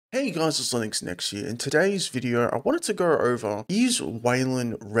Hey guys, it's Linux next here. In today's video, I wanted to go over, is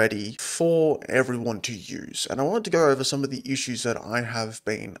Wayland ready for everyone to use? And I wanted to go over some of the issues that I have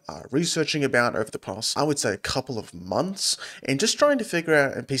been researching about over the past, I would say, a couple of months, and just trying to figure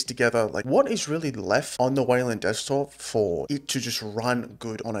out and piece together like what is really left on the Wayland desktop for it to just run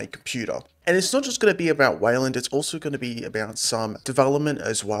good on a computer. And it's not just going to be about Wayland, it's also going to be about some development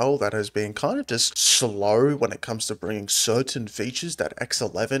as well that has been kind of just slow when it comes to bringing certain features that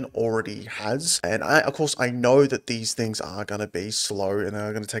X11 already has. And of course, I know that these things are going to be slow and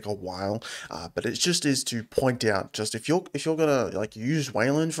they're going to take a while, but it just is to point out, just if you're going to like use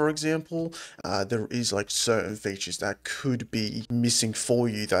Wayland, for example, there is like certain features that could be missing for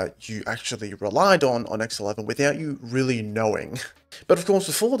you that you actually relied on X11 without you really knowing. But of course,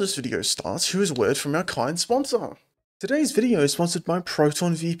 before this video starts, here's a word from our kind sponsor. Today's video is sponsored by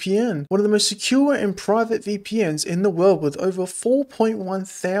Proton VPN, one of the most secure and private VPNs in the world with over 4.1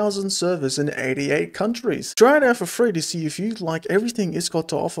 thousand servers in 88 countries. Try it out for free to see if you like everything it's got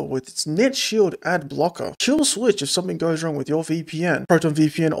to offer with its Net Shield ad blocker, kill switch if something goes wrong with your VPN. Proton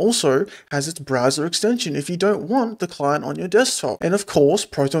VPN also has its browser extension if you don't want the client on your desktop. And of course,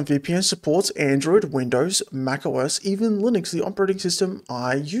 Proton VPN supports Android, Windows, macOS, even Linux, the operating system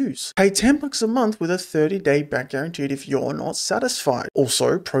I use. Pay $10 a month with a 30-day back guarantee if you're not satisfied.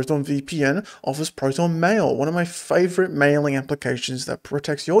 Also, Proton VPN offers Proton Mail, one of my favorite mailing applications that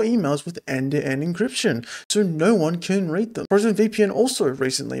protects your emails with end-to-end encryption, so no one can read them. Proton VPN also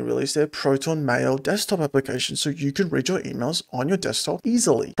recently released their Proton Mail desktop application, so you can read your emails on your desktop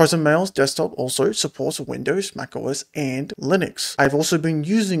easily. Proton Mail's desktop also supports Windows, macOS, and Linux. I've also been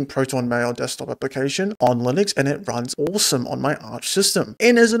using Proton Mail desktop application on Linux, and it runs awesome on my Arch system.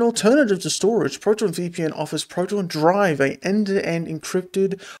 And as an alternative to storage, Proton VPN offers Proton Drive, a end-to-end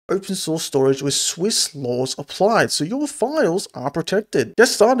encrypted open source storage with Swiss laws applied, so your files are protected. Get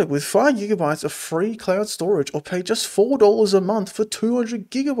started with 5 GB of free cloud storage, or pay just $4 a month for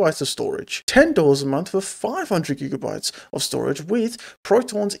 200 GB of storage, $10 a month for 500 GB of storage with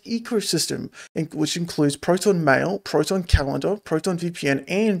Proton's ecosystem, which includes Proton Mail, Proton Calendar, Proton VPN,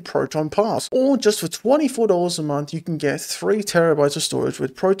 and Proton Pass. Or just for $24 a month, you can get 3 TB of storage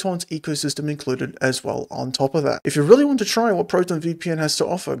with Proton's ecosystem included as well on top of that. If you really want to try what Proton VPN has to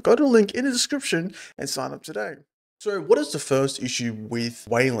offer, go to the link in the description and sign up today. So what is the first issue with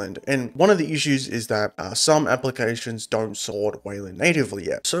Wayland? And one of the issues is that some applications don't support Wayland natively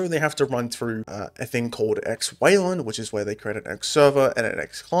yet. So they have to run through a thing called Xwayland, which is where they create an X server and an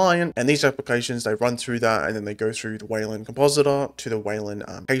X client. And these applications, they run through that and then they go through the Wayland compositor to the Wayland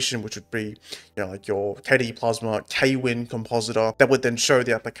application, which would be, like your KDE Plasma, KWin compositor that would then show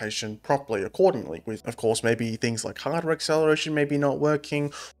the application properly accordingly with, of course, maybe things like hardware acceleration maybe not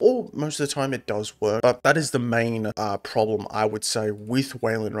working, or most of the time it does work. But that is the main problem I would say with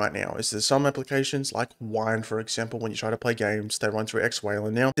Wayland right now. Is there's some applications like Wine, for example, when you try to play games, they run through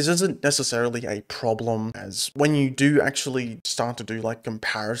Xwayland. Now, this isn't necessarily a problem, as when you do actually start to do like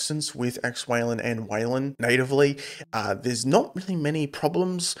comparisons with Xwayland and Wayland natively, there's not really many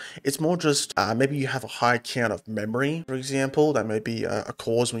problems. It's more just maybe you have a high count of memory, for example. That may be a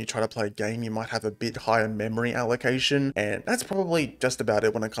cause when you try to play a game, you might have a bit higher memory allocation, and that's probably just about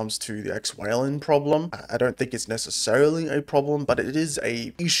it when it comes to the Xwayland problem. I don't think it's necessarily a problem, but it is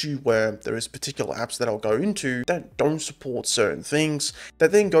a issue where there is particular apps that I'll go into that don't support certain things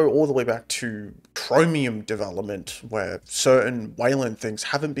that then go all the way back to Chromium development, where certain Wayland things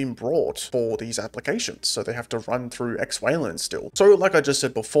haven't been brought for these applications, so they have to run through Xwayland still. So like I just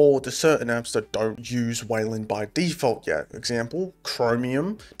said before, there's certain apps that don't use Wayland by default yet. Example,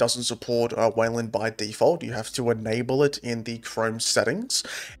 Chromium doesn't support Wayland by default. You have to enable it in the Chrome settings.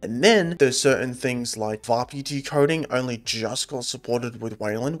 And then there's certain things like Vaapi decoding only just got supported with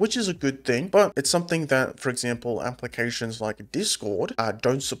Wayland, which is a good thing, but it's something that, for example, applications like Discord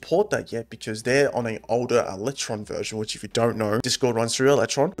don't support that yet because they're on an older Electron version, which if you don't know, Discord runs through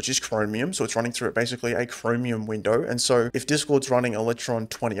Electron, which is Chromium, so it's running through basically a Chromium window. And so if Discord's running Electron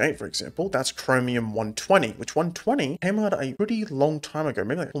 28, for example, that's Chromium 120, which 120 came out a pretty long time ago,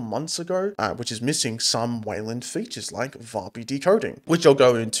 maybe like a couple months ago, which is missing some Wayland features like Vaapi decoding, which I'll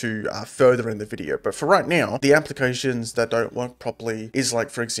go into further in the video. But for right now, the applications that don't work properly is like,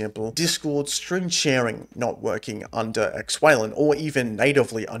 for example, Discord string sharing not working under Xwayland or even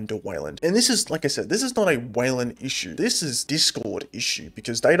natively under Wayland. And this is, like I said, this is not a Wayland issue. This is Discord issue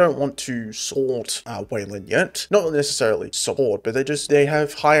because they don't want to sort Wayland yet. Not necessarily support, but they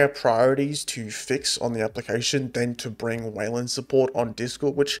have higher priorities to fix on the application than to bring Wayland support on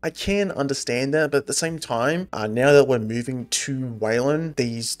Discord, which I can understand that, but at the same time, now that we're moving to Wayland,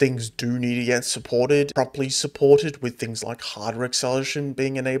 these things do need to get supported properly supported with things like hardware acceleration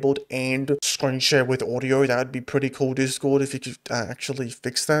being enabled and screen share with audio. That would be pretty cool, Discord, if you could actually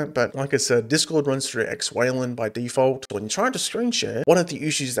fix that. But like I said, Discord runs through Xwayland by default. When you're trying to screen share, one of the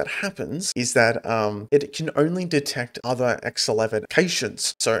issues that happens is that it can only detect other X11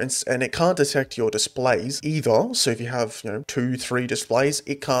 applications. So, and it can't detect your displays either. So if you have, 2, 3 displays,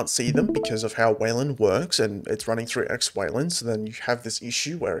 it can't see them because of how Wayland works, and it's running through Xwayland. So then you have this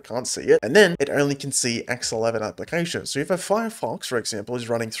issue where it can't see it, and then it only can see X11 applications. So if a Firefox, for example, is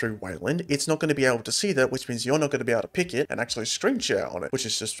running through Wayland, it's not going to be able to see that, which means you're not going to be able to pick it and actually screen share on it, which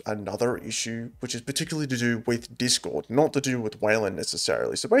is just another issue, which is particularly to do with Discord, not to do with Wayland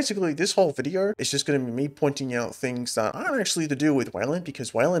necessarily. So basically, this whole video is just going to be me pointing out things that aren't actually to do with Wayland,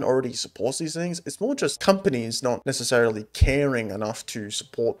 because Wayland already supports these things. It's more just companies not necessarily caring enough to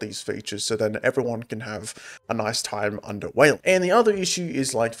support these features, so then everyone can have a nice time under Wayland. And the other issue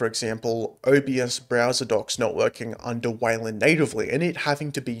is, like, for example, OBS browser docs not working under Wayland natively, and it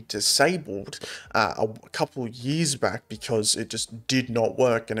having to be disabled a couple years back because it just did not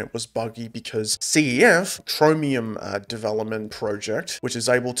work, and it was buggy because CEF, Chromium development project, which is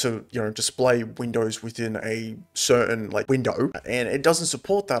able to, display windows within a certain window, and it doesn't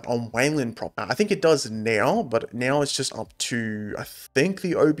support that on Wayland proper. I think it does now, but now it's just up to, I think,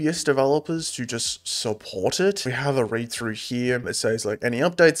 the OBS developers to just support it. We have a read through here. It says any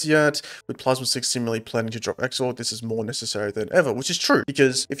updates yet? With Plasma 6 seemingly planning to drop Xword, this is more necessary than ever, which is true,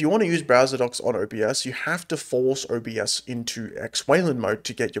 because if you want to use browser docs on OBS, you have to force OBS into Xwayland mode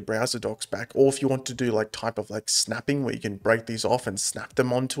to get your browser docs back. Or if you want to do type of snapping, where you can break these off and snap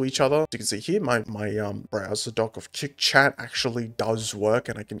them onto each other. As you can see here, my browser doc of Chat actually does work,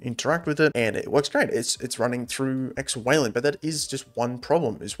 and I can interact with it, and it works great. It's running through Xwayland, but that is just one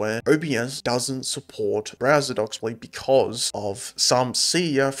problem, is where OBS doesn't support browser docs because of some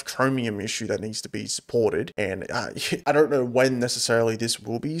CEF Chromium issue that needs to be supported. And I don't know when necessarily this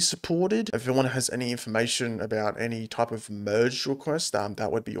will be supported. If anyone has any information about any type of merge request,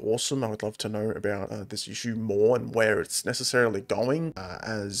 that would be awesome. I would love to know about this issue more and where it's necessarily going.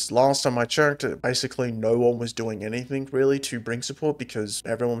 As last time I checked, basically no one was doing anything really to bring support because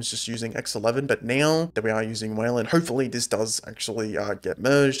everyone was just using X11. But now that we are using Wayland, hopefully this does actually get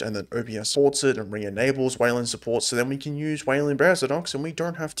merged, and then OBS supports it and re-enables Wayland support, so then we can use Wayland browser docs and we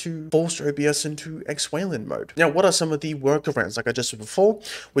don't have to force OBS into Xwayland mode. Now, what are some of the workarounds? Like I just said before,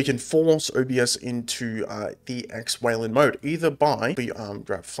 we can force OBS into the Xwayland mode, either by,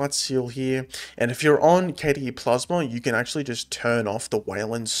 grab flat seal here, and if you're on KDE Plasma, you can actually just turn off the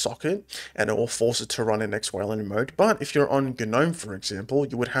Wayland socket and it will force it to run in Xwayland mode. But if you're on GNOME, for example,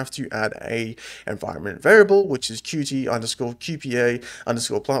 you would have to add a environment variable, which is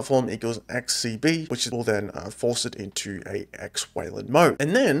qt_qpa_platform equals xcb, which will then force it into a Xwayland mode.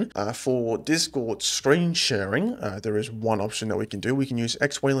 And then for Discord screen sharing, there is one option that we can do. We can use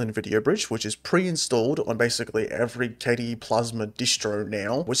Xwayland Video Bridge, which is pre-installed on basically every KDE Plasma distro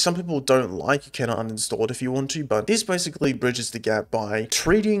now, which some people don't like. You cannot uninstall it if you want to, but this basically bridges the gap by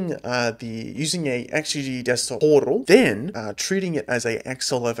treating using a XGG desktop portal, then treating it as a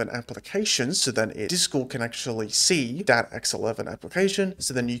X11 application, so then Discord can actually see that X11 application,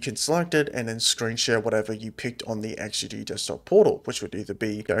 so then you can select it and then screen share whatever you picked on the XGG desktop portal, which would either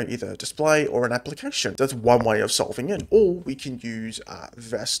be either a display or an application. That's one way of solving it. Or we can use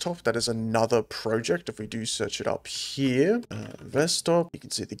VESKTOP. That is another project. If we do search it up here, VESKTOP, you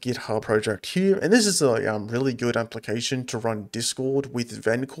can see the GitHub project here, and this is a really good application to run Discord with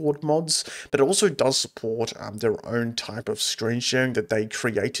Vencord mods, but it also does support their own type of screen sharing that they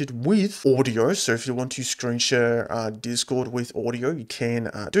created with audio. So if you want to screen share Discord with audio, you can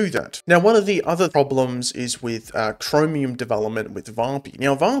do that. Now, one of the other problems is with Chromium development with Vaapi.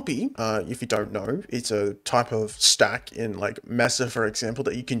 Now, Vaapi, if you don't know, it's a type of stack in Mesa, for example,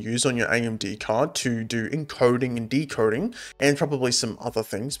 that you can use on your AMD card to do encoding and decoding, and probably some other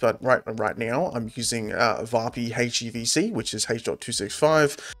things. But right now, I'm using Vaapi HEVC, which is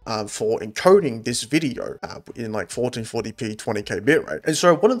H.265, for encoding this video in 1440p 20k bitrate. And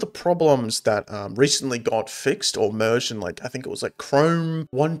so one of the problems that recently got fixed or merged in I think it was Chrome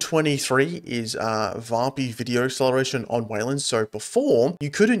 123 is Vaapi video acceleration on Wayland. So before, you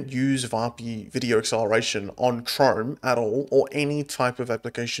couldn't use Vaapi video acceleration on Chrome at all, or any type of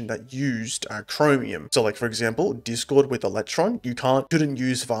application that used Chromium. So for example, Discord with Electron, you couldn't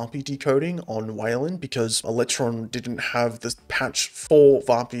use Vaapi decoding on Wayland because Electron didn't have this patch for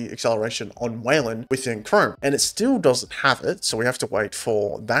Vaapi acceleration on Wayland within Chrome, and it still doesn't have it. So we have to wait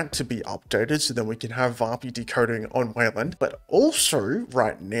for that to be updated so then we can have Vaapi decoding on Wayland. But also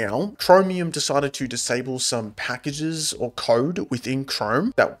right now, Chromium decided to disable some packages or code within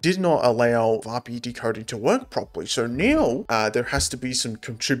Chrome that did not allow Vaapi decoding to work properly. So now there has to be some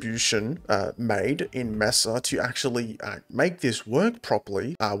contribution made in Mesa to actually make this work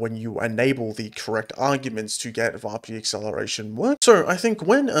properly when you enable the correct arguments to get Vaapi acceleration work. So I think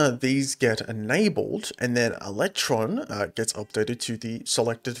when these get enabled and then Electron gets updated to the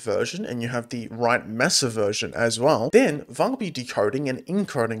selected version and you have the right Mesa version as well, then Vaapi decoding and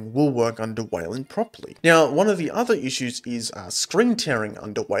encoding will work under Wayland properly. Now, one of the other issues is screen tearing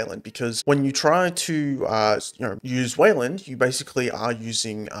under Wayland, because when you try to use Wayland, you basically are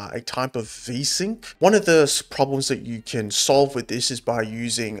using a type of VSync. One of the problems that you can solve with this is by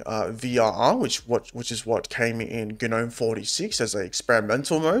using VRR, which is what came in GNOME 46 as an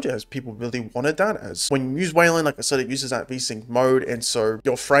experimental mode, as people really wanted that. As when you use Wayland, like I said, it uses that VSync mode, and so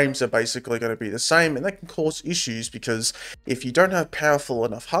your frames are basically going to be the same, and that can cause issues because if you don't have powerful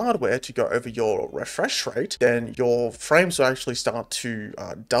enough hardware to go over your refresh rate, then your frames will actually start to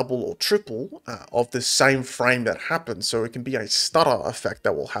double or triple of the same frame that happens. So it can be a stutter effect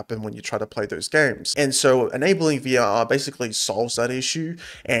that will happen when you try to play those games. And so enabling VRR basically solves that issue.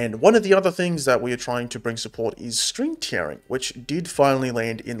 And one of the other things that we are trying to bring support is screen tearing, which did finally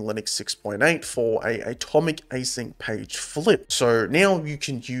land in Linux 6.8 for a atomic async page flip. So now you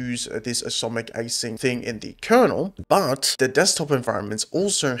can use this atomic async thing in the kernel, but the desktop environments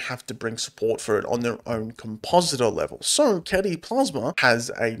also have to bring support for it on their own compositor level. So KDE Plasma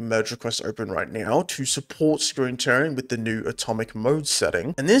has a merge request open right now to support screen tearing with the new atomic mode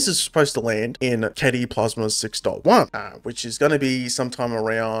setting, and this is supposed to land in KDE Plasma 6.1, which is going to be sometime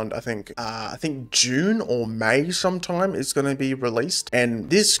around I think June or May sometime it's going to be released, and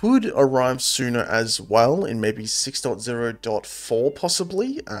this could arrive sooner as well in maybe 6.0.4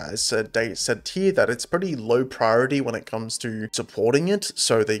 possibly. They said here that it's pretty low priority when it comes to supporting it,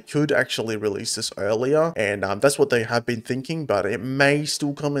 so they could actually release this earlier, and that's what they have been thinking, but it may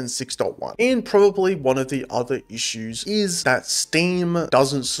still come in 6.1. And probably one of the other issues is that Steam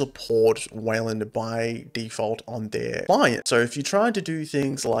doesn't support Wayland by default on their client. So if you try to do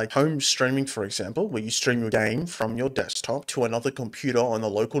things like home streaming, for example, where you stream your game from your desktop to another computer on a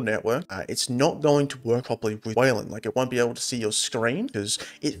local network, it's not going to work properly with Wayland. Like, it won't be able to see your screen because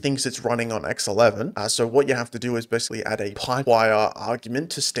it thinks it's running on X11. So what you have to do is basically add a pipewire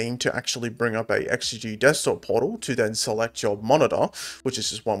argument to Steam to actually bring up a XG desktop portal to then select your monitor, which is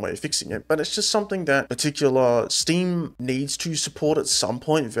just one way of fixing it. But it's just something that particular Steam needs to support at some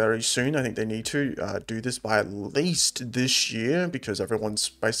point very soon. I think they need to do this by at least this year because everyone's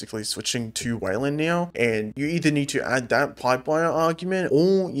basically switching to Wayland now, and you either need to add that pipewire argument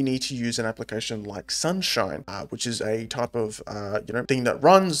or you need to use an application like Sunshine, which is a type of thing that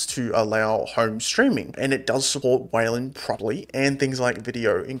runs to allow home streaming, and it does support Wayland properly and things like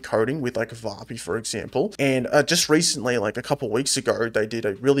video encoding with like Vaapi, for example. And just recently, like a couple weeks ago, they did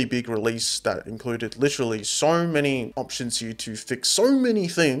a really big release that included literally so many options here to fix so many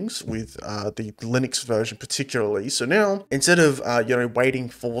things with the Linux version particularly. So now, instead of waiting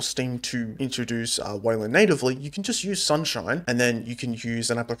for Steam to introduce Wayland natively, you can just use Sunshine, and then you can use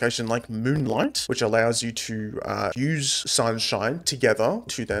an application like Moonlight, which allows you to use Sunshine together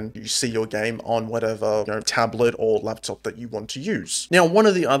to then see your game on whatever tablet or laptop that you want to use. Now, one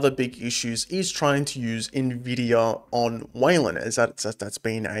of the other big issues is trying to use Nvidia on Wayland, as that's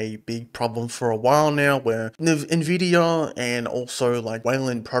been a big problem for a while now, where Nvidia and also like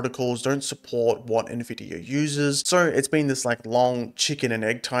Wayland protocols don't support what Nvidia uses. So it's been this like long chicken and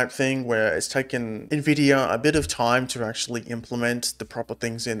egg type thing where it's taken Nvidia a bit of time to actually implement the proper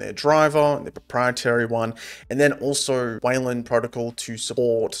things in their driver, their proprietary one, and then also Wayland protocol to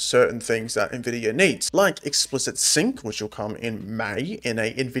support certain things that Nvidia needs, like explicit sync, which will come in May in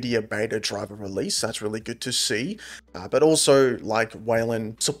a Nvidia beta driver release. That's really good to see. But also like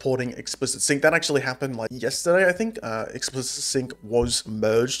Wayland supporting explicit sync. That actually happened like yesterday, I think. Explicit sync was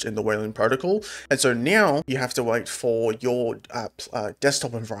merged in the Wayland protocol, and so now you have to wait for your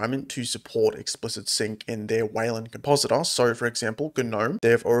desktop environment to support explicit sync in their Wayland compositor. So for example, GNOME,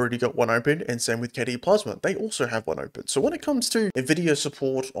 they've already got one open, and same with KDE Plasma, they also have one open. So when it comes to Nvidia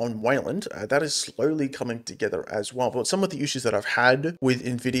support on Wayland, that is slowly coming together as well. But some of the issues that I've had with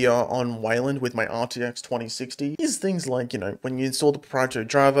Nvidia on Wayland with my RTX 2060 is things like, when you install the proprietary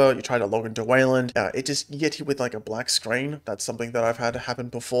driver, you try to log into Wayland, you get hit with like a black screen. That's something that I've had happen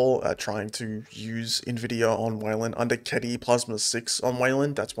before, trying to use Nvidia on Wayland under KDE Plasma 6 on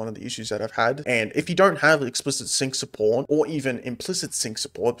Wayland. That's one of the issues that I've had. And if you don't have explicit sync support or even implicit sync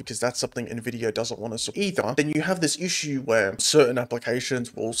support, because that's something Nvidia doesn't want to support either, then you have this issue where certain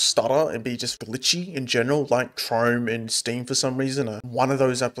applications will stutter and be just glitchy in general, like Chrome and Steam for some reason are one of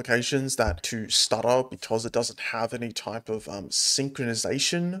those applications that to stutter because it doesn't have any type of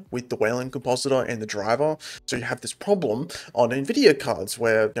synchronization hardware with the Wayland compositor and the driver. So you have this problem on Nvidia cards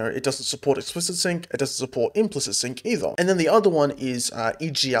where, you know, it doesn't support explicit sync, it doesn't support implicit sync either. And then the other one is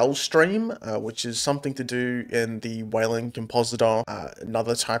EGL stream, which is something to do in the Wayland compositor,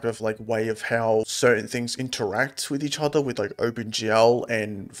 another type of like way of how certain things interact with each other with like OpenGL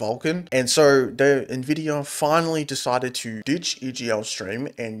and Vulkan. And so Nvidia finally decided to ditch EGL stream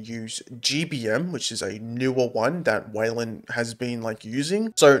and use GBM, which is a newer one that Wayland has been like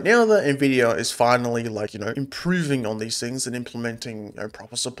using. So now that Nvidia is finally like, you know, improving on these things and implementing, you know,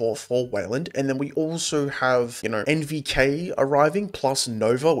 proper support for Wayland. And then we also have, you know, NVK arriving plus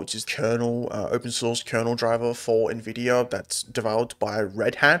Nova, which is kernel, open source kernel driver for Nvidia that's developed by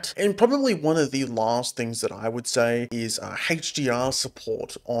Red Hat. And probably one of the last things that I would say is HDR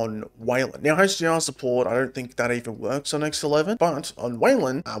support on Wayland. Now, HDR support, I don't think that even works on X11, but on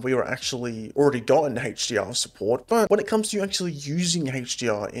Wayland, we were actually already gotten HDR support. But when it comes to actually using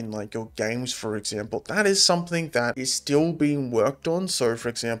HDR in like your games, for example, that is something that is still being worked on. So for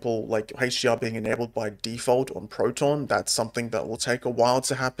example, like HDR being enabled by default on Proton, that's something that will take a while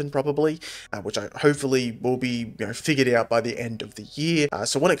to happen probably, which I hopefully will be, you know, figured out by the end of the year.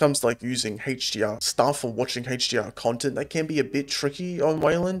 So when it comes to like using HDR stuff or watching HDR content, that can be a bit tricky on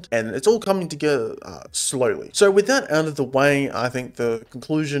Wayland, and it's all coming together slowly. So with that out of the way, I think the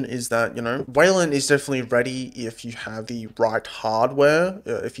conclusion is that, you know, Wayland is definitely ready if you have the right hardware.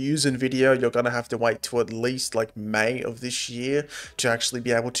 If you use Nvidia, you're going to have to wait till at least like May of this year to actually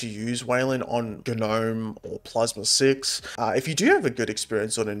be able to use Wayland on GNOME or Plasma 6. If you do have a good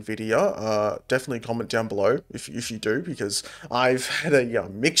experience on Nvidia, definitely comment down below if you do, because I've had a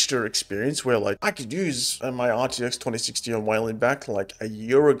mixture experience where like I could use my RTX 2060 on Wayland back like a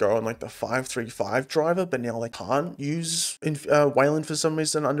year ago on like the 535 driver, but now I can't use Wayland for some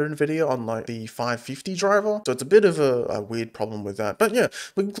reason under Nvidia on like the 550 driver. So it's a bit of a weird problem with that. But yeah,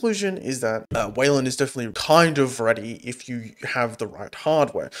 the conclusion is that Wayland is definitely kind of ready if you have the right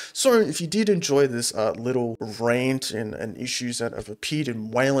hardware. So if you did enjoy this little rant and issues that have appeared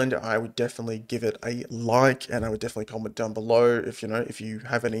in Wayland, I would definitely give it a like, and I would definitely comment down below if, you know, if you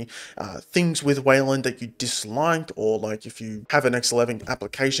have any things with Wayland that you disliked, or like if you have an X11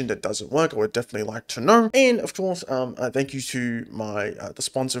 application that doesn't work, I would definitely like to know. And of course, thank you to my the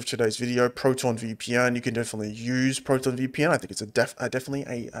sponsor of today's video, Proton VPN. You can definitely use Proton VPN. I think it's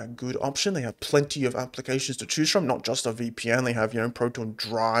definitely a good option. They have plenty of applications to choose from, not just a VPN. They have, you know, Proton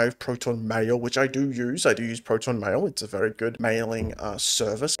Drive, Proton Mail, which I do use. I do use Proton Mail. It's a very good mailing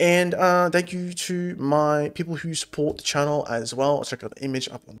service. And thank you to my people who support the channel as well. I'll check out the image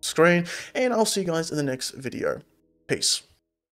up on the screen, and I'll see you guys in the next video. Peace.